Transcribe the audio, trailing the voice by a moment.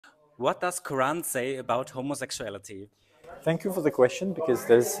What does Quran say about homosexuality? Thank you for the question, because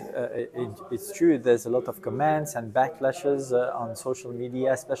it's true, there's a lot of comments and backlashes on social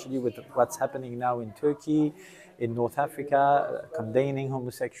media, especially with what's happening now in Turkey, in North Africa, condemning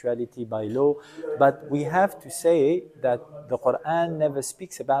homosexuality by law. But we have to say that the Quran never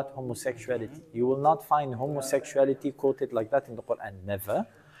speaks about homosexuality. You will not find homosexuality quoted like that in the Quran, never.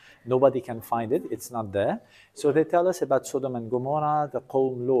 Nobody can find it, it's not there. So they tell us about Sodom and Gomorrah, the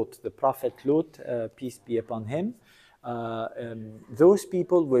Qawm Lot, the Prophet Lot, peace be upon him. Those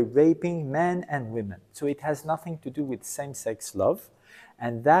people were raping men and women. So it has nothing to do with same-sex love.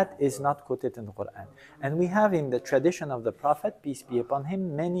 And that is not quoted in the Quran. And we have in the tradition of the Prophet, peace be upon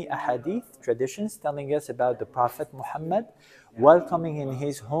him, many ahadith traditions telling us about the Prophet Muhammad welcoming in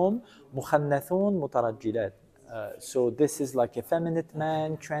his home mukhannathun mutarajjilat. So this is like effeminate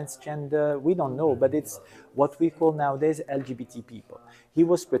man, transgender, we don't know, but it's what we call nowadays LGBT people. He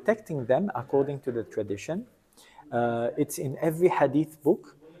was protecting them according to the tradition. It's in every hadith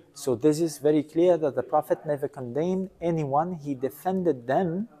book. So this is very clear that the Prophet never condemned anyone. He defended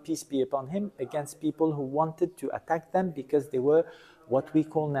them, peace be upon him, against people who wanted to attack them because they were what we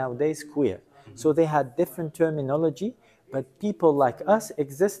call nowadays queer. So they had different terminology, but people like us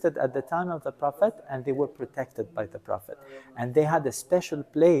existed at the time of the Prophet and they were protected by the Prophet. And they had a special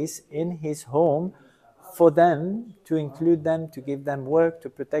place in his home for them, to include them, to give them work, to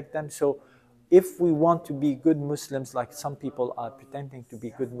protect them. So if we want to be good Muslims, like some people are pretending to be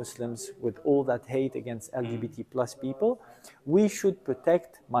good Muslims with all that hate against LGBT plus people, we should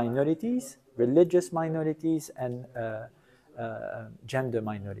protect minorities, religious minorities, and gender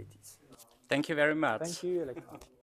minorities. Thank you very much. Thank you, Electra.